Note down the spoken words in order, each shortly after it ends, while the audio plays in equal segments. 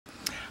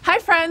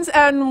friends,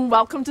 and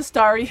welcome to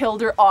Starry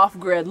Hilder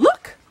Off-Grid.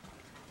 Look,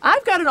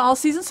 I've got an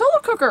all-season solar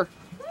cooker.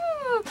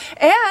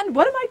 And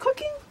what am I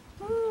cooking?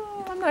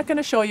 I'm not going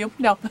to show you.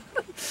 No,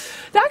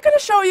 not going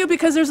to show you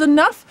because there's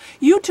enough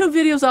YouTube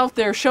videos out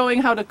there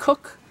showing how to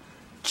cook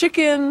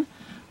chicken,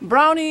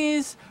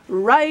 brownies,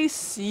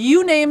 rice,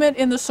 you name it,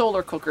 in the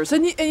solar cookers.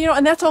 And you know,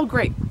 and that's all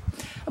great.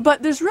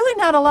 But there's really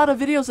not a lot of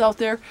videos out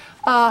there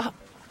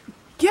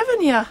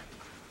giving you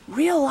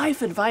real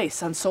life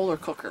advice on solar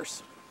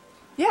cookers.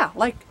 Yeah,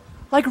 like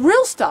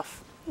real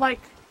stuff. Like,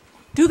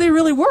 do they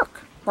really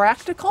work?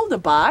 Practical to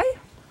buy?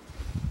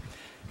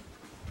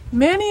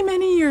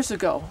 Many years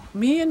ago,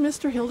 me and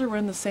Mr. Hilder were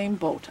in the same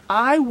boat.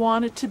 I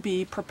wanted to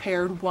be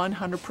prepared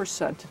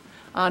 100%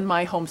 on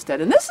my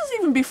homestead. And this is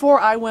even before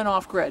I went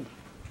off grid.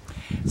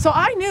 So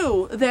I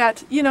knew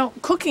that, you know,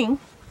 cooking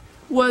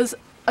was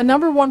a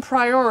 #1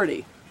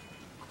 priority.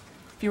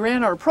 If you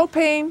ran out of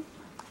propane,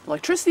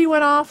 electricity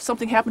went off,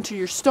 something happened to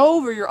your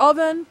stove or your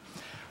oven,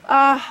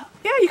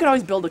 yeah, you could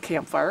always build a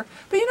campfire.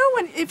 But you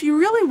know, if you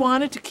really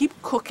wanted to keep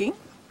cooking,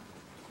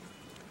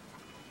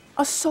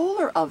 a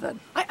solar oven.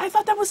 I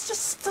thought that was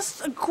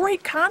just a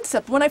great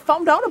concept. When I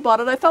found out about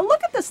it, I thought,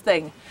 look at this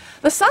thing.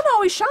 The sun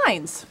always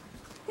shines.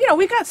 You know,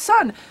 we got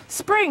sun,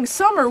 spring,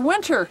 summer,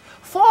 winter,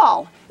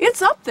 fall.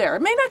 It's up there.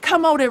 It may not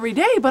come out every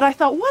day, but I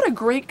thought, what a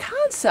great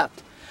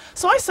concept.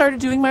 So I started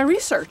doing my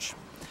research.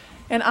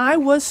 And I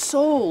was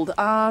sold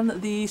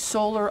on the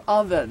solar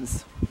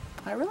ovens.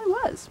 I really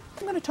was.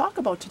 I'm going to talk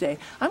about today.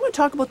 I'm going to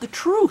talk about the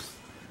truth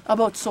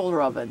about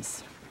solar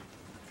ovens.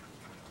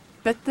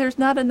 Bet there's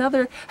not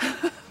another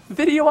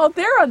video out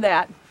there on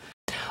that.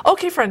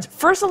 Okay friends,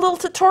 first a little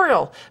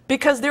tutorial,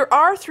 because there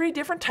are 3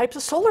 different types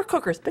of solar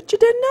cookers, but you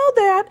didn't know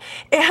that.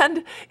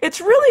 And it's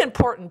really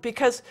important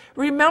because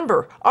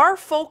remember, our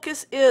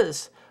focus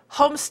is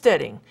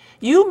homesteading.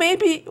 You may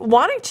be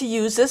wanting to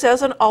use this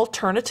as an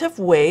alternative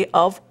way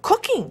of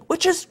cooking,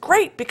 which is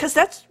great because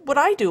that's what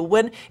I do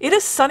when it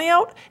is sunny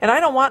out and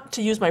I don't want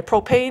to use my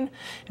propane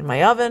in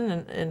my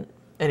oven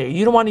and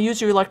you don't want to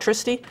use your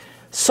electricity.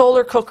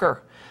 Solar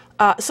cooker.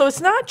 So it's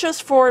not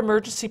just for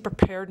emergency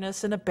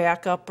preparedness and a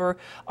backup or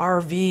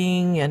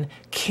RVing and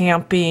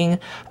camping.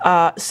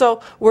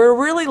 So we're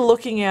really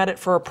looking at it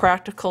for a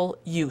practical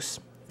use.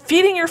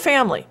 Feeding your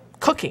family,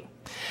 cooking.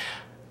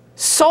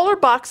 Solar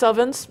box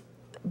ovens,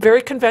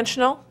 very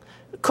conventional,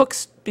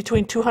 cooks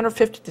between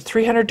 250 to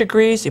 300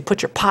 degrees. You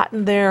put your pot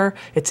in there,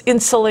 it's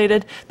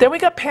insulated. Then we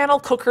got panel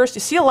cookers.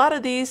 You see a lot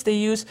of these, they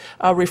use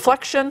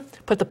reflection,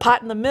 put the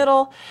pot in the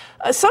middle.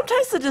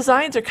 Sometimes the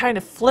designs are kind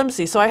of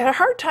flimsy, so I had a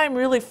hard time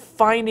really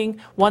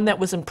finding one that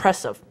was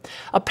impressive.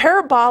 A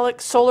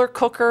parabolic solar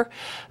cooker,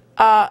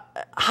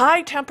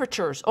 high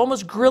temperatures,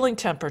 almost grilling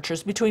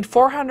temperatures, between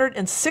 400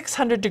 and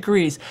 600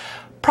 degrees.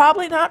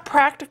 Probably not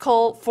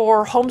practical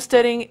for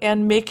homesteading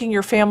and making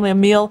your family a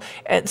meal,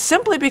 and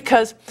simply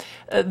because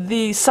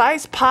the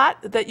size pot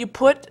that you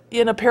put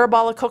in a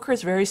parabolic cooker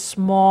is very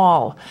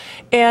small.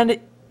 And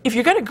if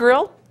you're going to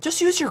grill,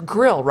 just use your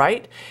grill,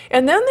 right?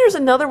 And then there's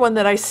another one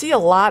that I see a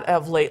lot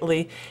of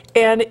lately,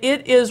 and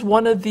it is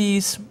one of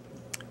these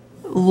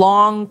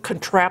long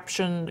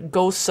contraption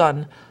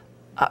GoSun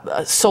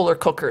solar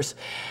cookers.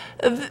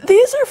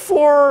 These are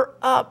for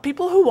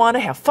people who want to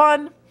have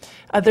fun.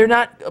 They're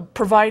not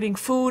providing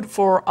food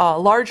for a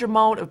large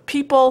amount of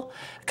people,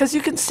 because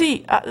you can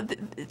see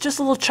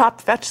just little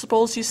chopped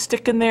vegetables you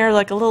stick in there,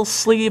 like a little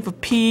sleeve of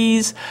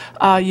peas.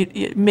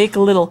 You make a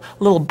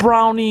little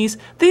brownies.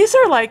 These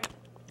are like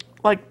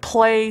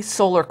play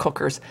solar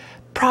cookers.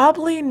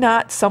 Probably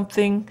not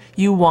something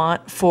you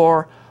want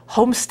for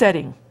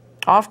homesteading,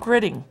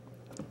 off-gridding,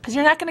 because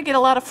you're not going to get a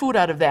lot of food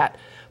out of that.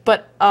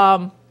 But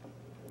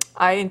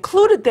I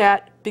included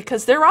that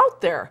because they're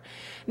out there.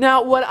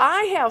 Now, what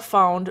I have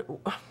found,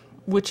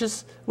 which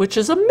is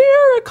a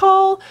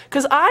miracle,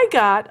 because I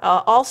got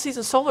an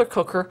all-season solar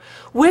cooker,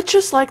 which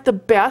is like the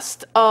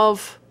best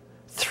of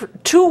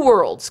 2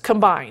 worlds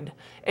combined: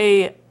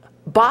 a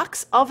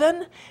box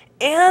oven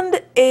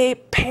and a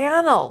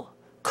panel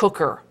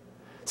cooker.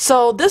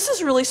 So this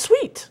is really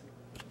sweet.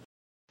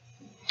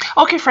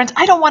 Okay, friends,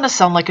 I don't want to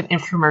sound like an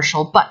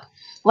infomercial, but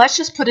let's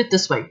just put it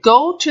this way.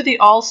 Go to the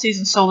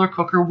all-season solar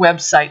cooker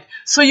website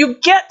so you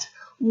get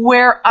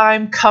where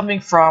I'm coming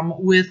from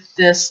with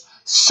this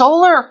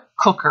solar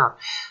cooker.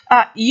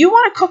 You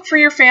want to cook for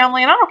your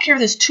family, and I don't care if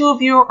there's 2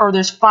 of you or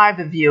there's 5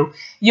 of you.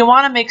 You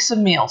want to make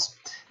some meals.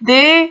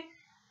 They,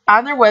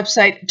 on their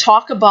website,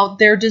 talk about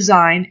their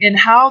design and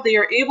how they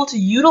are able to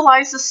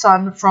utilize the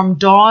sun from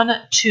dawn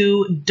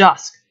to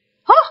dusk.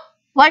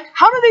 Like,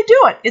 how do they do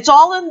it? It's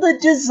all in the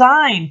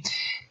design.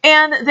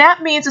 And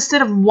that means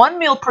instead of 1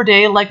 meal per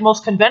day, like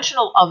most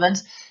conventional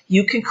ovens,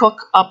 you can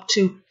cook up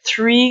to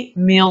 3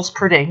 meals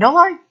per day. No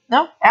lie.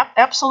 No,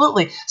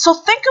 absolutely. So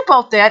think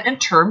about that in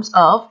terms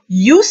of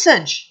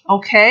usage,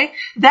 okay?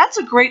 That's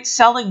a great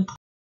selling point.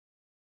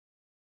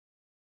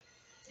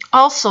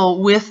 Also,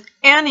 with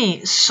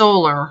any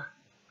solar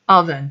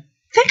oven,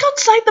 think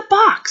outside the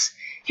box.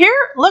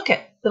 Here, look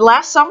it.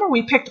 last summer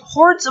we picked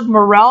hordes of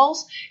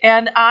morels,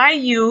 and I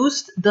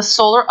used the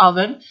solar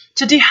oven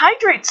to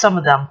dehydrate some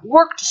of them.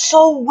 Worked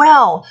so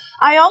well.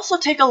 I also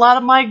take a lot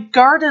of my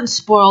garden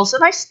spoils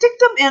and I stick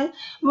them in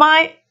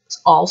my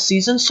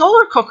all-season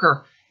solar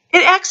cooker.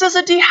 It acts as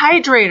a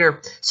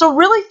dehydrator. So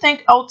really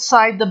think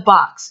outside the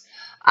box.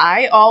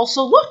 I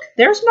also, look,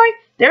 there's my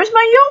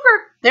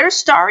yogurt. There's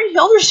Starry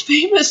Hilder's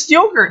famous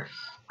yogurt.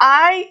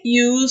 I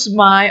use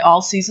my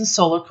all-season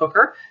solar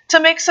cooker to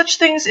make such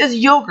things as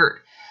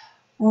yogurt.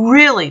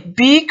 Really,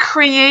 be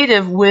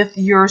creative with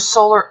your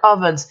solar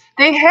ovens.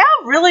 They have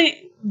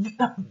really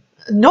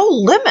no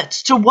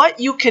limits to what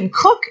you can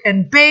cook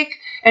and bake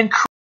and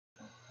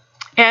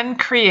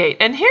create.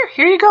 And here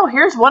you go.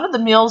 Here's one of the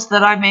meals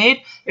that I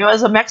made. It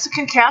was a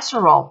Mexican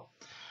casserole.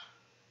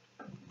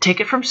 Take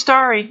it from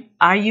Starry.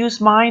 I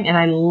use mine and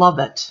I love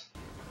it.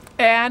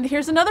 And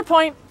here's another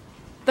point.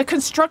 The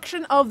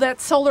construction of that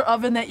solar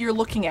oven that you're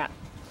looking at.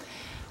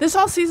 This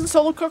all-season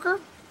solar cooker,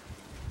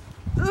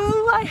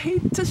 ooh, I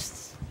hate to...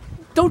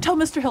 Don't tell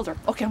Mr. Hilder.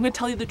 Okay, I'm going to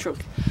tell you the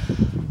truth.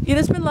 It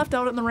has been left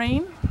out in the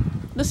rain,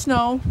 the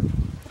snow.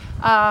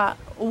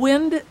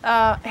 Wind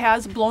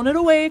has blown it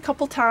away a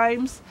couple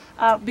times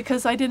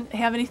because I didn't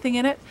have anything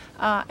in it.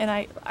 And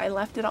I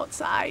left it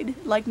outside,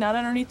 like not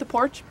underneath the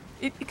porch.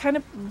 It kind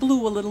of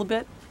blew a little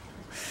bit.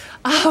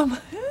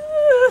 But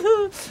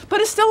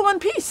it's still one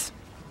piece.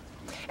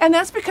 And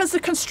that's because the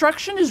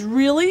construction is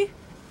really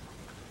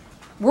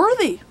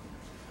worthy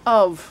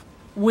of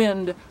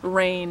wind,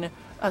 rain,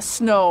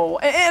 snow.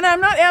 And I'm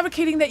not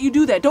advocating that you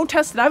do that. Don't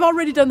test it. I've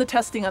already done the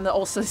testing on the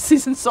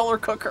all-season solar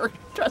cooker.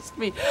 Trust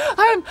me.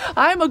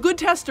 I'm a good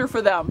tester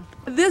for them.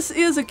 This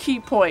is a key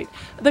point.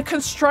 The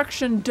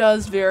construction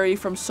does vary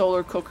from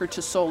solar cooker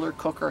to solar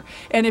cooker.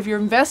 And if you're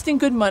investing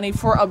good money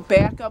for a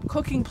backup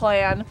cooking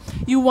plan,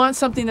 you want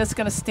something that's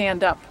going to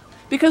stand up.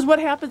 Because what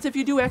happens if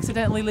you do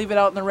accidentally leave it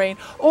out in the rain,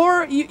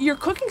 or you're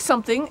cooking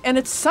something and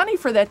it's sunny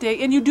for that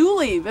day and you do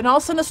leave and all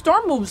of a sudden a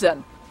storm moves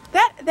in?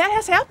 That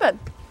has happened.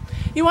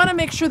 You want to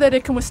make sure that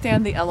it can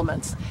withstand the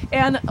elements.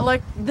 And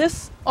like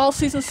this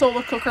all-season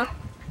solar cooker,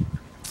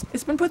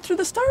 it's been put through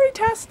the Starry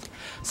test.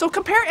 So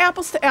compare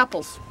apples to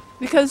apples,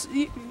 because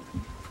you're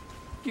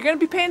going to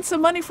be paying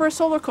some money for a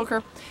solar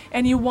cooker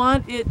and you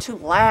want it to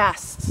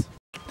last.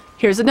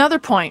 Here's another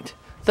point,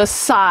 the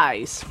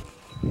size.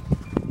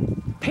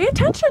 Pay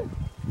attention,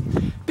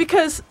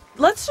 because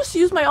let's just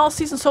use my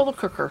all-season solar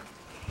cooker.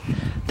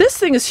 This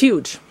thing is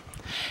huge,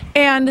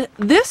 and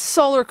this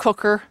solar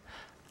cooker,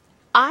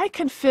 I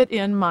can fit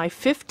in my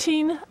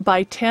 15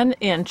 by 10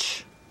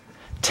 inch,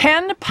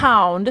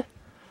 10-pound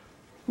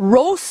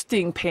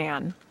roasting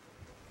pan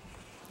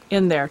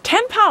in there.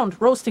 10-pound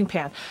roasting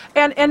pan.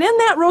 And in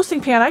that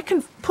roasting pan, I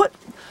can put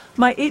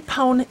my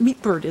 8-pound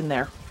meat bird in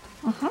there.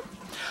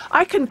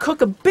 I can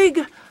cook a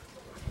big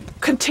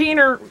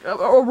container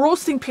or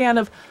roasting pan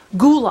of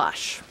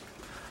goulash.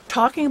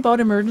 Talking about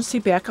emergency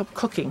backup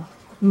cooking,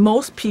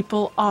 most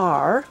people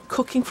are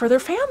cooking for their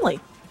family.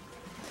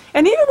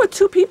 And even with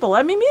 2 people,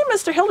 I mean, me and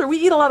Mr. Hilder, we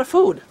eat a lot of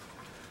food.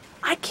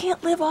 I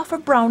can't live off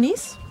of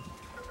brownies.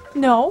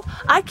 No.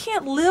 I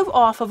can't live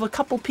off of a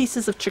couple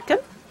pieces of chicken.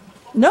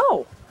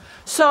 No.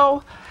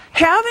 So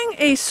having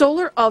a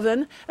solar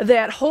oven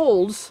that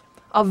holds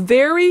a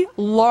very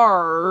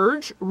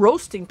large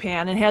roasting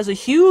pan and has a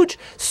huge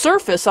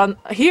surface on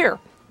here,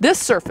 this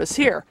surface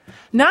here,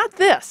 not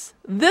this.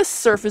 This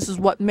surface is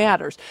what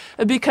matters,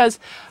 because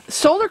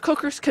solar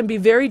cookers can be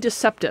very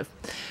deceptive.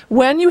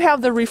 When you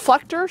have the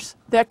reflectors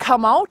that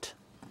come out,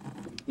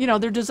 you know,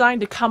 they're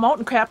designed to come out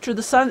and capture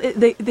the sun.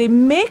 They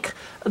make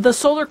the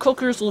solar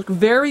cookers look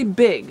very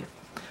big,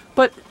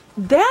 but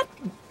that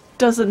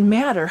doesn't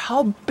matter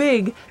how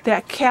big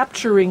that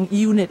capturing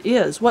unit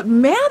is. What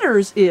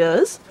matters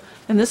is,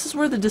 and this is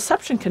where the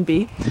deception can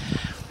be,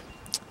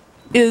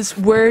 is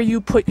where you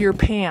put your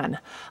pan.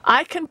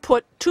 I can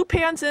put 2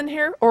 pans in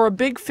here or a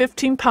big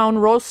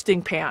 15-pound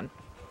roasting pan.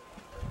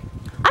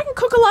 I can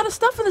cook a lot of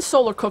stuff in the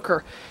solar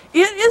cooker.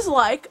 It is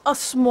like a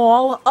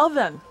small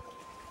oven.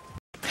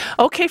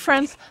 Okay,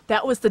 friends,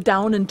 that was the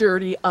down and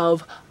dirty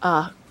of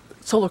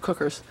solar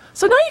cookers.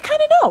 So now you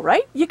kind of know,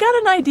 right? You got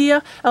an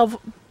idea of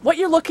what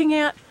you're looking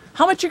at,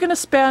 how much you're going to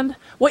spend,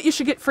 what you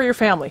should get for your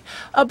family.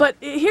 But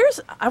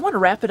I want to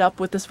wrap it up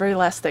with this very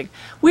last thing.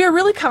 We are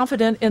really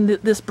confident in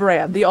this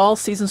brand, the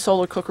all-season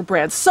solar cooker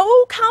brand.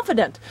 So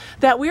confident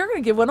that we are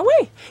going to give one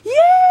away.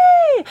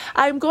 Yay!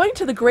 I'm going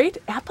to the Great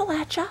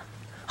Appalachia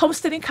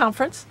Homesteading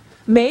Conference,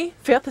 May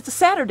 5th. It's a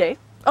Saturday.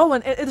 Oh,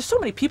 and there's so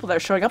many people that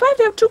are showing up. I have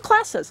to have 2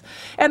 classes.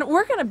 And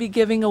we're going to be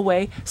giving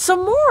away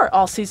some more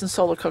all-season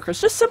solar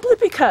cookers, just simply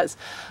because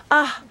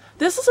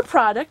this is a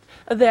product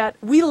that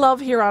we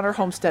love here on our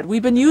homestead.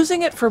 We've been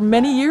using it for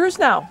many years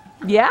now.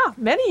 Yeah,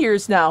 many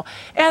years now.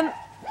 And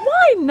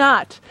why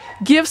not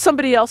give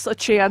somebody else a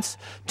chance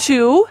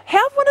to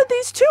have one of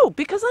these too?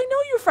 Because I know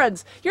you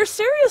friends, you're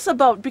serious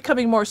about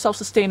becoming more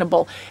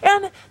self-sustainable.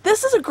 And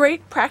this is a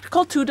great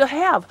practical tool to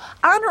have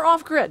on or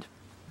off grid.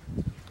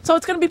 So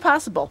it's going to be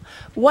possible.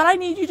 What I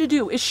need you to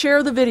do is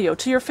share the video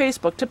to your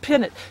Facebook, to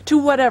pin it, to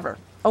whatever.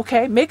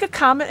 Okay, make a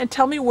comment and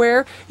tell me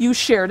where you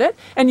shared it,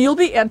 and you'll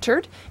be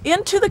entered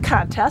into the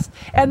contest,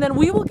 and then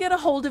we will get a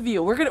hold of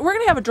you. We're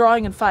gonna have a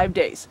drawing in 5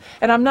 days,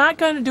 and I'm not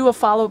going to do a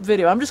follow-up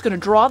video. I'm just going to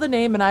draw the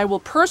name, and I will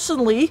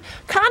personally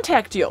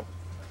contact you.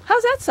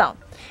 How's that sound?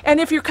 And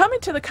if you're coming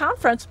to the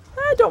conference,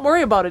 don't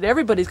worry about it.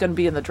 Everybody's going to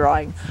be in the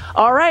drawing.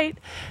 All right.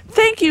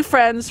 Thank you,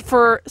 friends,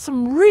 for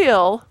some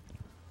real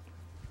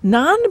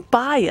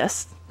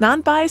unbiased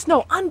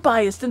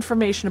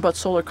information about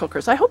solar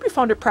cookers. I hope you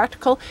found it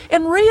practical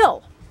and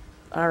real.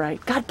 All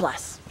right. God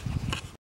bless.